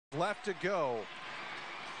Left to go.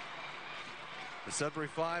 The Sudbury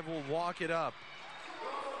Five will walk it up.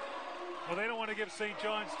 Well, they don't want to give St.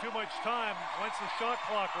 John's too much time once the shot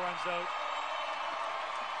clock runs out.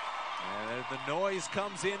 And the noise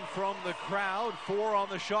comes in from the crowd. 4 on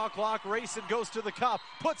the shot clock. Rayson goes to the cup,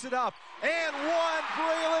 puts it up, and one.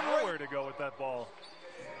 Braylon Nowhere to go with that ball.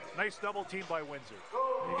 Nice double team by Windsor.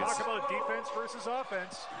 You talk about defense versus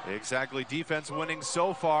offense. Exactly, defense winning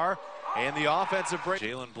so far, and the offensive break.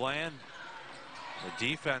 Jalen Bland. The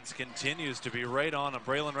defense continues to be right on him.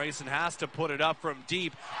 Braylon Rayson has to put it up from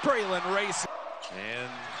deep. Braylon Rayson. And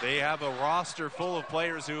they have a roster full of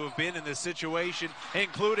players who have been in this situation,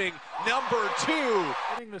 including number 2.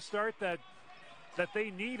 Getting the start that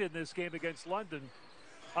they need in this game against London.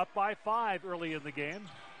 Up by 5 early in the game.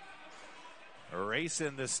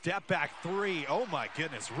 Rayson, the step back 3. Oh my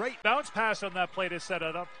goodness, right. Bounce pass on that play to set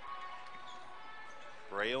it up.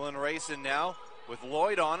 Braylon Rayson now with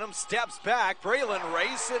Lloyd on him, steps back. Braylon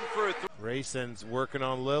Rayson for 3. Rayson's working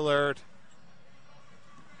on Lillard.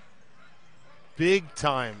 Big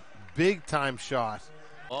time shot.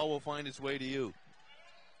 All will find its way to you.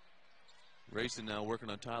 Rayson now working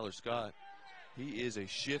on Tyler Scott. He is a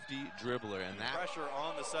shifty dribbler, and that pressure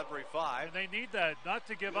on the Sudbury Five. And they need that, not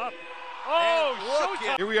to give up. Oh,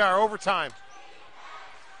 showtime! Here we are, overtime.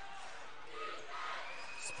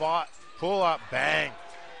 Spot, pull up, bang.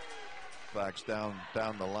 Backs down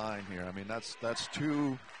the line here. I mean, that's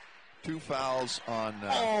two fouls on.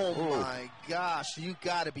 My gosh, you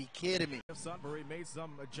got to be kidding me. Sudbury made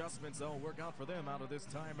some adjustments that will work out for them out of this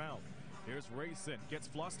timeout. Here's Rayson, gets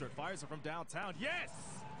flustered, fires it from downtown. Yes!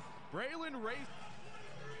 Braylon Rayson.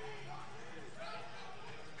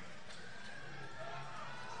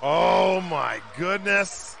 Oh my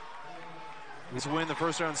goodness. He's win the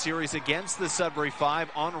first round series against the Sudbury Five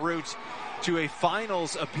en route to a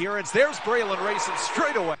finals appearance. There's Braylon Rayson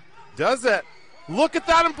straight away. Does it. Look at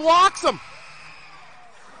that and blocks him.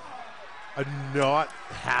 Not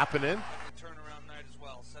happening. Turnaround night as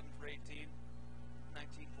well. 7 for 18,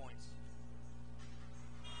 19 points.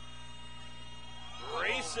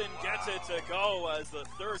 Rayson gets it to go as the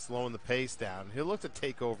third. Slowing the pace down. He'll look to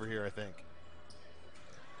take over here, I think.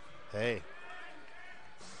 Hey.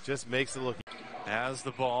 Just makes it look. Has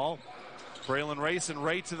the ball. Braylon Rayson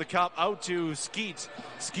right to the cup, out to Skeet.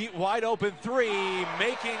 Skeet wide open 3,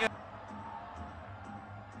 making it.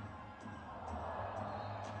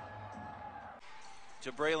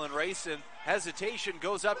 To Braylon Rayson, hesitation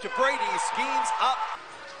goes up to Brady, schemes up.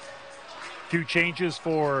 2 changes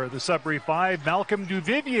for the Sudbury Five. Malcolm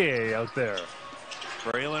Duvivier out there.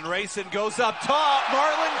 Braylon Rayson goes up top.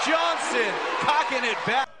 Marlon Johnson cocking it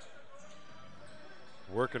back.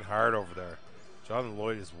 Working hard over there. Jonathan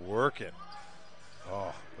Lloyd is working.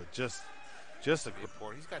 Oh, but just a good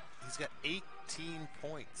point. He's got 18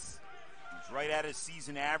 points. He's right at his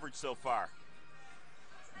season average so far.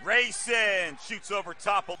 Rayson shoots over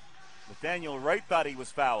top. Nathaniel Wright thought he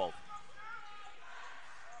was fouled.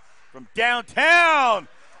 From downtown.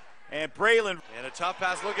 And Braylon. And a tough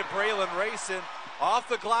pass. Look at Braylon Rayson. Off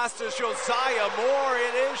the glass to Josiah Moore.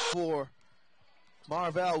 It is. For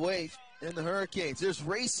Marvell Wade in the Hurricanes. There's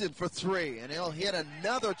Rayson for 3, and he'll hit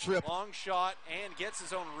another trip. Long shot and gets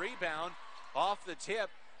his own rebound off the tip.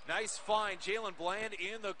 Nice find. Jalen Bland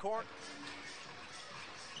in the corner.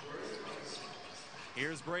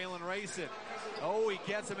 Here's Braylon Rayson. Oh, he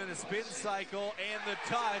gets him in a spin cycle and the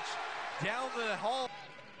touch down the hall.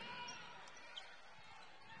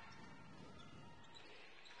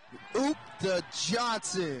 Oop to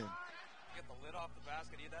Johnson. Get the lid off the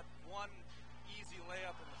basket. He had that one easy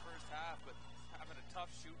layup in the first half, but having a tough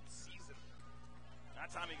shooting season.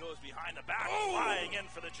 That time he goes behind the back, flying in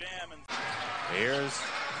for the jam. And here's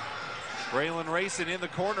Braylon Rayson in the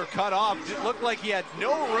corner, cut off. It looked like he had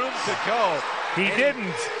no room to go. He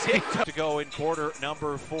didn't. To go in quarter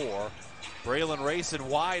number 4. Braylon Rayson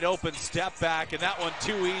wide open step back, and that one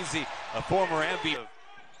too easy. A former MVP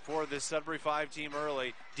for this Sudbury Five team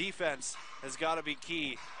early. Defense has got to be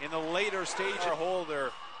key. In the later stage, a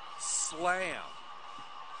holder slam.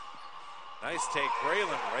 Nice take,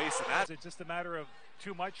 Braylon Rayson. It's just a matter of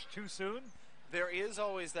too much too soon. There is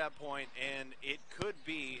always that point, and it could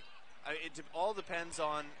be. It all depends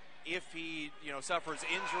on if he, suffers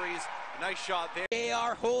injuries. A nice shot there.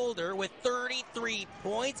 J.R. Holder with 33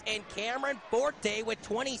 points and Cameron Forte with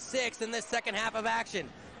 26 in the second half of action.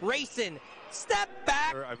 Rayson, step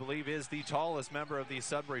back. I believe is the tallest member of the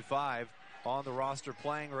Sudbury Five on the roster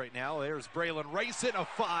playing right now. There's Braylon Rayson, a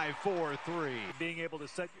 5-4-3. Being able to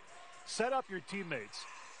set up your teammates.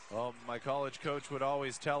 Well, my college coach would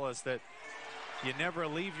always tell us that you never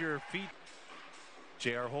leave your feet.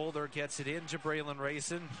 J.R. Holder gets it into Braylon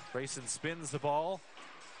Rayson. Rayson spins the ball.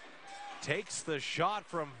 Takes the shot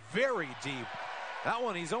from very deep. That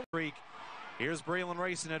one he's on freak. Here's Braylon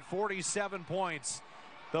Rayson at 47 points.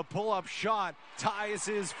 The pull-up shot ties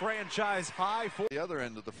his franchise high for the other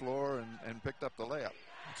end of the floor and picked up the layup.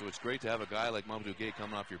 So it's great to have a guy like Mamadou Gueye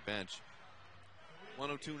coming off your bench.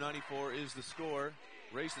 102-94 is the score.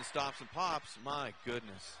 Rayson stops and pops. My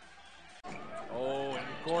goodness. Oh, and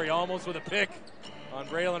Corey almost with a pick on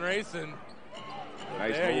Braylon Rayson.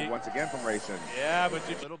 Nice move once again from Rayson. Yeah, but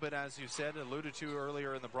a little bit, as you said, alluded to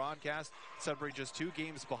earlier in the broadcast. Sudbury just 2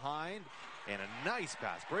 games behind, and a nice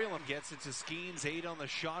pass. Braylon gets it to Skeens, 8 on the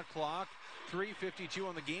shot clock, 3:52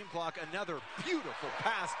 on the game clock. Another beautiful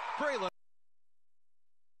pass. Braylon.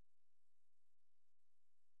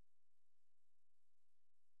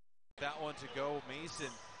 That one to go,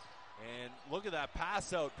 Mason. And look at that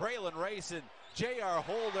pass out. Braylon Rayson, J.R.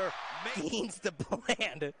 Holder. Means the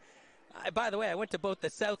Bland. By the way, I went to both the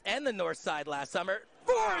south and the north side last summer,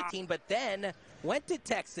 14, but then went to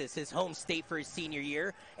Texas, his home state, for his senior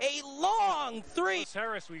year. A long 3.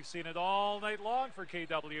 Harris, we've seen it all night long for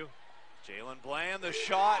KW. Jalen Bland, the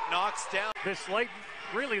shot knocks down. This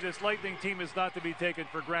Lightning team is not to be taken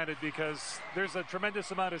for granted because there's a tremendous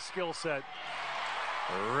amount of skill set.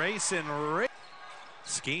 Rayson,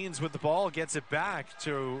 Skeens with the ball, gets it back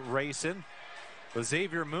to Rayson. With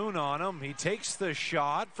Xavier Moon on him, he takes the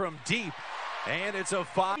shot from deep, and it's a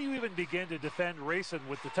 5. How do you even begin to defend Rayson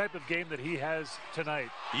with the type of game that he has tonight?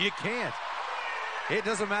 You can't. It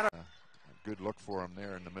doesn't matter. A good look for him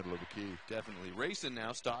there in the middle of the key. Definitely. Rayson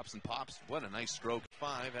now stops and pops. What a nice stroke.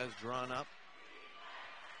 5 has drawn up.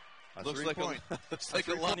 Looks like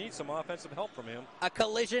a lot. Need some offensive help from him. A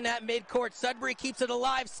collision at midcourt. Sudbury keeps it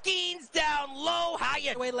alive. Skeens down low.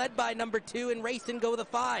 Hyatt led by number 2, and Rayson go the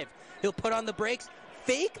 5. He'll put on the brakes,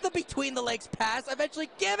 fake the between the legs pass, eventually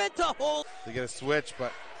give it to Holt. They get a switch,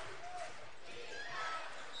 but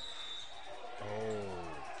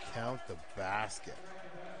count the basket.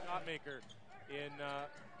 Shot maker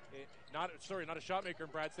not a shot maker in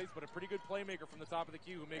Brad States, but a pretty good playmaker from the top of the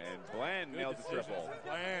key who makes. And Bland nailed the triple.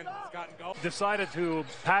 Bland has gotten goal. Decided to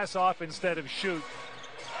pass off instead of shoot.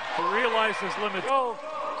 To realize his limit. Oh.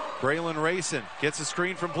 Braylon Rayson gets a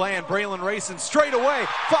screen from Bland. Braylon Rayson straight away.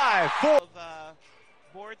 5-4.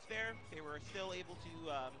 Boards there, they were still able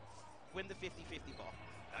to win the 50-50 ball.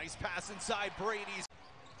 Nice pass inside Brady's.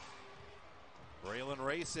 Braylon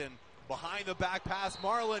Rayson behind the back pass.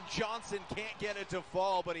 Marlon Johnson can't get it to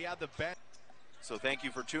fall, but he had the bench. So thank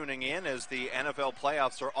you for tuning in as the NFL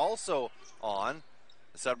playoffs are also on.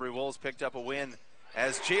 The Sudbury Wolves picked up a win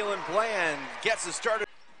as Jalen Bland gets us started.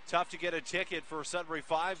 Tough to get a ticket for Sudbury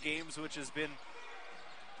 5 games, which has been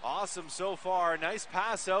awesome so far. Nice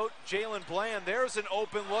pass out. Jalen Bland, there's an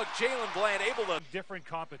open look. Jalen Bland able to. Different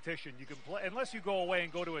competition. You can play, unless you go away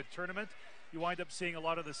and go to a tournament, you wind up seeing a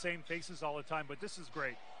lot of the same faces all the time, but this is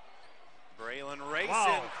great. Braylon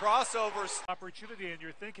Rayson, crossover. Opportunity, and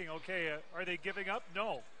you're thinking, okay, are they giving up?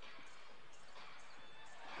 No.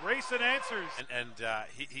 Rayson answers. And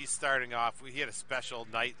he's starting off. He had a special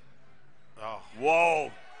night. Oh.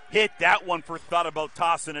 Whoa. Hit that one for thought about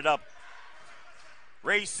tossing it up.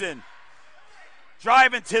 Rayson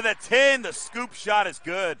driving to the 10. The scoop shot is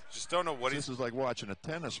good. Just don't know what This is like watching a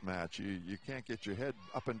tennis match. You can't get your head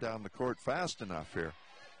up and down the court fast enough here.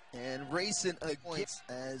 And Rayson points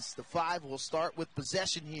as the 5 will start with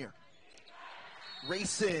possession here.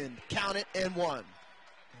 Rayson, count it, and 1.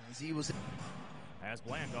 As he was. As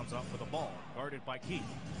Bland comes up with the ball, guarded by Keith.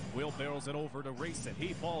 Will barrels it over to Rayson.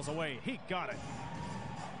 He falls away. He got it.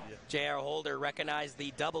 J.R. Holder recognized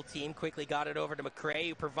the double team, quickly got it over to McCray,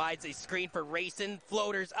 who provides a screen for Rayson.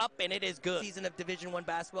 Floaters up, and it is good. Season of Division I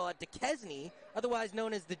basketball at Duquesne, otherwise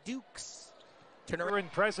known as the Dukes. In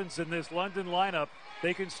presence in this London lineup,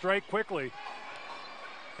 they can strike quickly.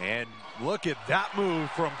 And look at that move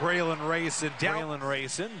from Braylon Rayson. Braylon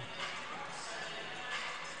Rayson.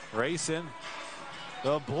 Rayson.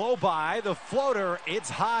 The blow by, the floater, it's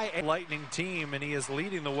high. Lightning team, and he is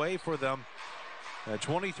leading the way for them.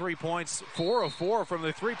 23 points, 4 of 4 from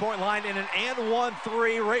the three-point line, and an and 1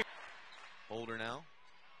 3. Holder now.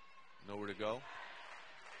 Nowhere to go.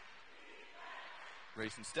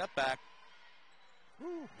 Rayson step back. Woo.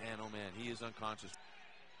 Man, oh man, he is unconscious.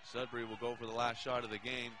 Sudbury will go for the last shot of the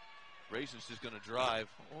game. Rayson's just going to drive.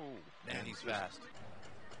 Oh, man, he's fast.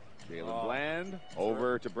 Jalen Bland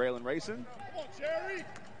over to Braylon Rayson. Come on, Jerry.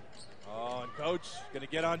 Oh, and Coach going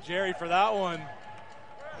to get on Jerry for that one.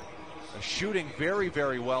 Shooting very,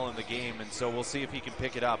 very well in the game, and so we'll see if he can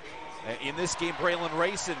pick it up. In this game, Braylon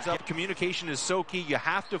Rayson's up. Communication is so key. You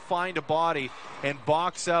have to find a body and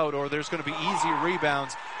box out, or there's going to be easy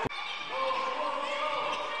rebounds.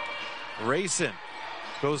 Rayson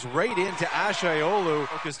goes right into Ashiolu.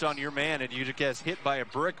 Focused on your man, and you just get hit by a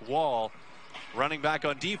brick wall. Running back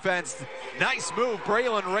on defense. Nice move,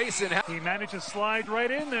 Braylon Rayson. He managed to slide right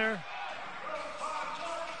in there.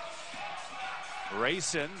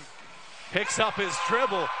 Rayson picks up his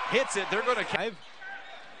dribble, hits it. They're going to...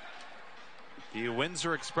 The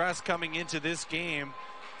Windsor Express coming into this game,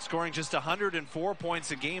 scoring just 104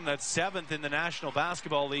 points a game. That's 7th in the National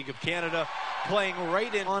Basketball League of Canada. Playing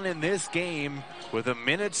right in this game with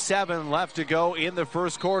 1:07 left to go in the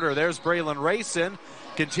first quarter. There's Braylon Rayson.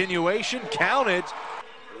 Continuation, counted.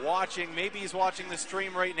 Watching, maybe he's watching the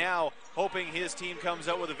stream right now, hoping his team comes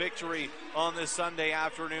out with a victory on this Sunday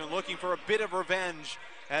afternoon. Looking for a bit of revenge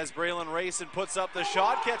as Braylon Rayson puts up the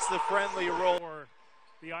shot, gets the friendly roll. For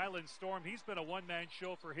the Island Storm, he's been a one-man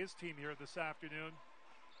show for his team here this afternoon.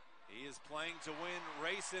 He is playing to win.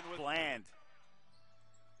 Rayson with Bland.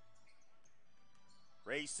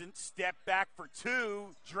 Rayson, step back for two,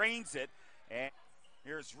 drains it. And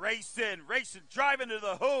here's Rayson. Rayson driving to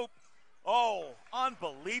the hoop. Oh,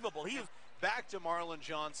 unbelievable. He is back to Marlon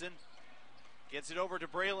Johnson. Gets it over to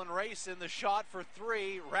Braylon Rayson. The shot for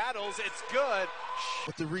three. Rattles. It's good.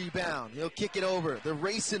 With the rebound. He'll kick it over. The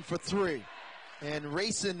Rayson for three. And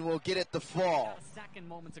Rayson will get it to fall. A second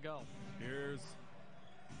moments ago. Here's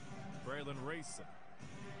Braylon Rayson.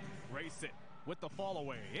 Rayson with the fall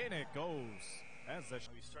away. In it goes. As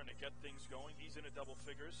he's starting to get things going. He's in a double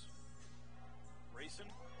figures. Rayson,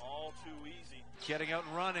 all too easy. Getting out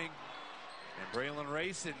and running. And Braylon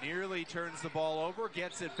Rayson nearly turns the ball over,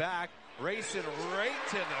 gets it back. Rayson right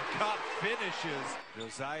to the cup, finishes.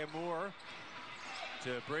 Josiah Moore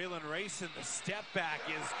to Braylon Rayson. The step back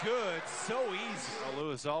is good, so easy.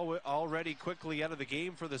 Lewis already quickly out of the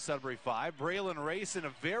game for the Sudbury Five. Braylon Rayson, a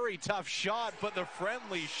very tough shot, but the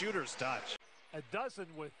friendly shooter's touch. A dozen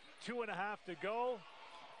with 2.5 to go.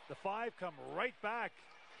 The Five come right back.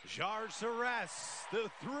 George Ceres, the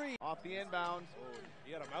three. Off the inbound. Oh,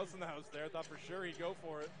 he had a mouse in the house there. Thought for sure he'd go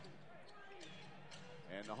for it.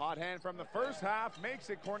 And the hot hand from the first half makes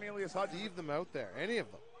it Cornelius Hudson. Leave them out there, any of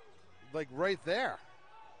them. Like right there.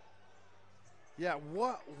 Yeah,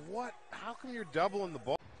 what? How come you're doubling the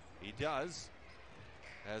ball? He does.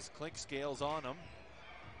 Has clink scales on him.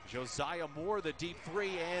 Josiah Moore, the deep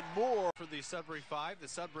three, and more for the Sudbury Five, the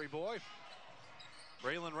Sudbury boy.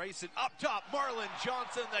 Braylon Rayson up top. Marlon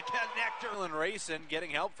Johnson, the connector. Braylon Rayson getting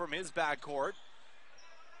help from his backcourt.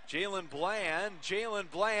 Jalen Bland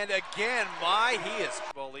again. He is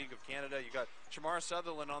Basketball League of Canada. You got Shamar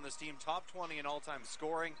Sutherland on this team, top 20 in all-time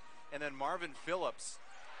scoring, and then Marvin Phillips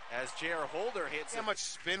as J.R. Holder hits. How much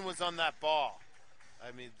spin was on that ball?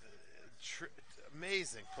 I mean,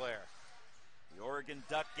 amazing player. the Oregon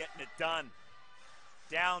Duck getting it done.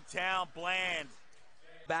 Downtown, Bland.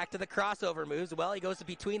 Back to the crossover moves. Well, he goes to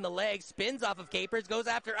between the legs, spins off of Capers, goes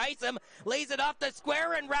after Isom, lays it off the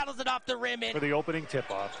square and rattles it off the rim. For the opening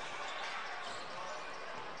tip-off.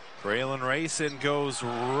 Braylon Rayson goes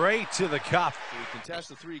right to the cup. He contests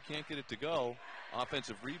the three, can't get it to go.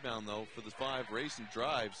 Offensive rebound, though, for the five. Rayson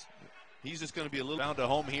drives. He's just going to be a little... Bound to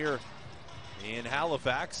home here in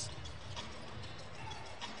Halifax.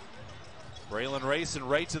 Braylon Rayson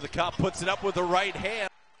right to the cup, puts it up with the right hand.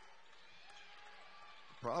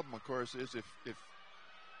 The problem, of course, is if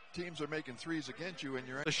teams are making threes against you and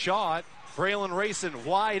you're... The shot, Braylon Rayson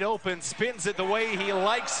wide open, spins it the way he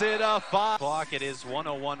likes it. Clock, it is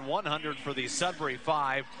 101-100 for the Sudbury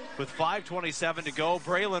Five with 5:27 to go.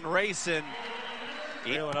 Braylon Rayson.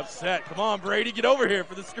 Braylon upset. Come on, Brady, get over here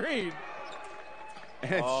for the screen.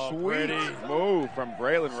 And sweet move from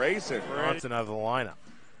Braylon Rayson. Johnson out of the lineup.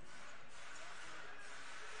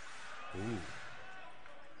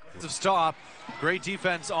 To stop. Great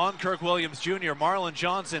defense on Kirk Williams Jr. Marlon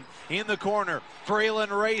Johnson in the corner. Braylon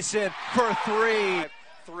Rayson for three.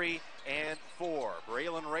 3 and 4.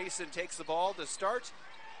 Braylon Rayson takes the ball to start.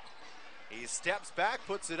 He steps back,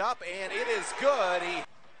 puts it up, and it is good.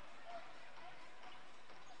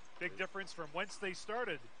 Big difference from whence they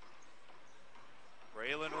started.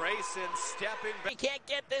 Braylon Rayson stepping back. He can't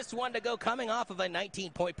get this one to go, coming off of a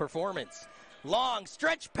 19-point performance. Long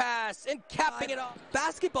stretch pass and capping it off.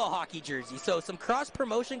 Basketball hockey jersey, so some cross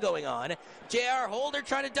promotion going on. J.R. Holder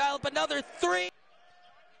trying to dial up another three.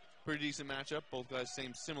 Pretty decent matchup. Both guys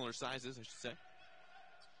similar sizes, I should say.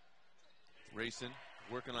 Rayson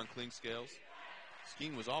working on clink scales.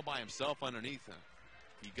 Skeen was all by himself underneath him.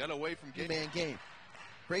 He got away from getting... Man game.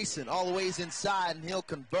 Rayson all the ways inside, and he'll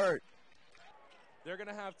convert. they're going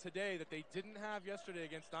to have today that they didn't have yesterday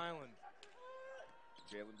against Island.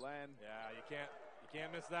 Jalen Bland. Yeah, you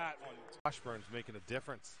can't miss that one. Washburn's making a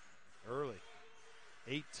difference early.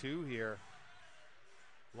 8-2 here.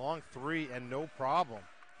 Long three and no problem.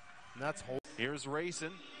 And that's Here's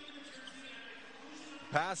Rayson.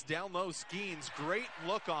 Pass down low, Skeens. Great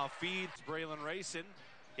look off feed. Braylon Rayson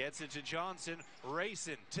gets it to Johnson.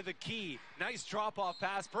 Rayson to the key. Nice drop off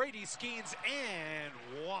pass. Brady Skeens and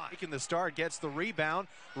one. Making the start, gets the rebound.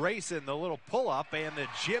 Rayson, the little pull up, and the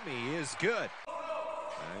jimmy is good.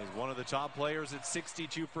 He's one of the top players at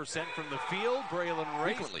 62% from the field. Braylon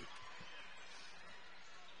Rayson.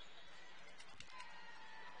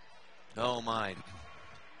 Oh my.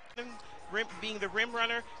 Being the rim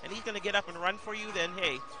runner, and he's going to get up and run for you, then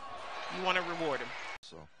hey, you want to reward him.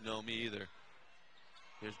 So no, me either.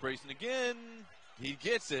 Here's Brayson again. He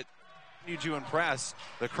gets it. Need you impress.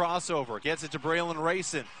 The crossover gets it to Braylon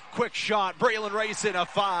Rayson. Quick shot. Braylon Rayson, a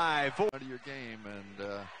 5. Out of your game,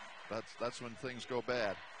 and that's when things go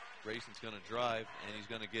bad. Rayson's going to drive, and he's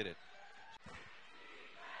going to get it.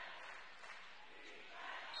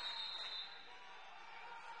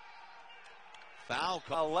 Foul.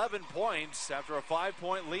 11 points after a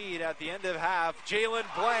 5-point lead at the end of half. Jalen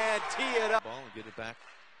Bland tee it up. Ball and get it back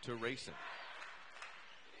to Rayson.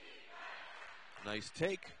 Nice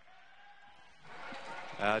take.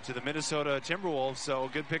 To the Minnesota Timberwolves, so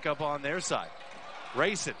good pickup on their side.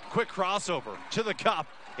 Rayson, quick crossover to the cup.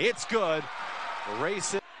 It's good.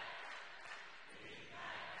 Rayson.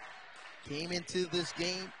 Came into this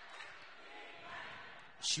game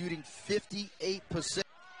shooting 58%.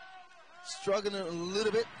 Struggling a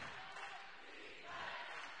little bit.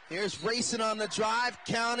 Here's Rayson on the drive.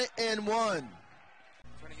 Count it and one.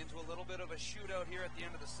 Turning into a little bit of a shootout here at the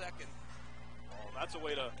end of the second. Oh, that's a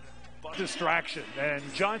way to distraction, and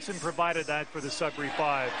Johnson provided that for the Sudbury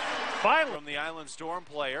Five. Finally, from the Island Storm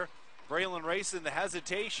player, Braylon Rayson, the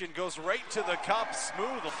hesitation goes right to the cup,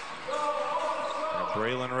 smooth. And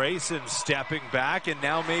Braylon Rayson stepping back, and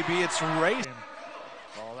now maybe it's Rayson.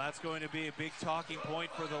 Well, that's going to be a big talking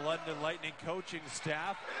point for the London Lightning coaching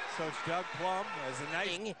staff. Coach Doug Plum has a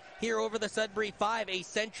nice here over the Sudbury Five, a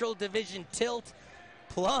Central Division tilt.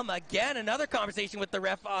 Plum again, another conversation with the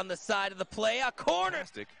ref on the side of the play, a corner.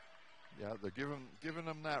 Yeah, they're giving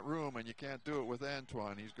him that room, and you can't do it with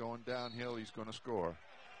Antoine. He's going downhill. He's going to score.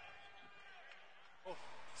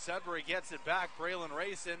 Sudbury gets it back. Braylon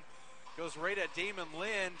Rayson goes right at Damon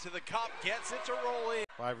Lynn to the cup, gets it to roll in.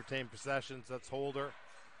 5 retained possessions. That's Holder.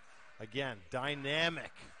 Again,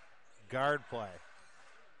 dynamic guard play.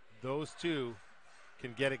 Those two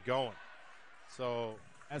can get it going. So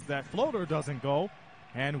as that floater doesn't go,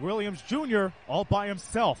 and Williams Jr. all by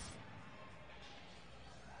himself.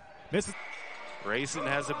 This is Rayson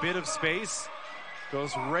has a bit of space.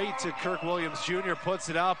 Goes right to Kirk Williams Jr., puts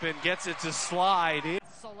it up and gets it to slide in.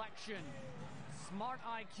 Selection. Smart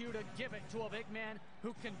IQ to give it to a big man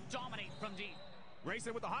who can dominate from deep.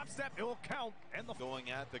 Rayson with the hop step, it will count. And the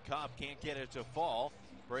going at the cup, can't get it to fall.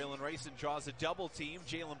 Braylon Rayson draws a double team.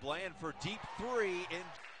 Jalen Bland for deep three.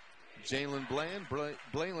 Jalen Bland,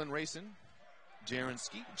 Braylon Rayson, Jaron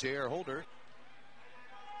Skeet, J.R. Holder.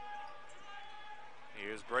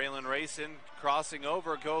 Here's Braylon Rayson crossing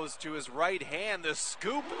over, goes to his right hand, the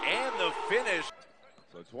scoop and the finish.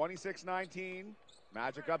 So 26-19,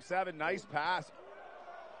 Magic up 7, nice pass.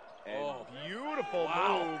 And beautiful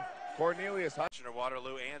move, Cornelius Hutchinson.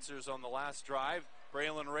 Waterloo answers on the last drive.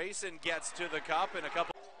 Braylon Rayson gets to the cup in a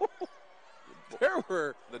couple. There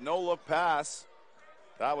were the no-look pass.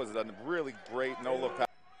 That was a really great no-look pass.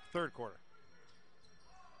 Third quarter.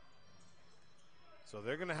 So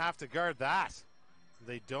they're going to have to guard that.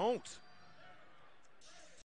 They don't.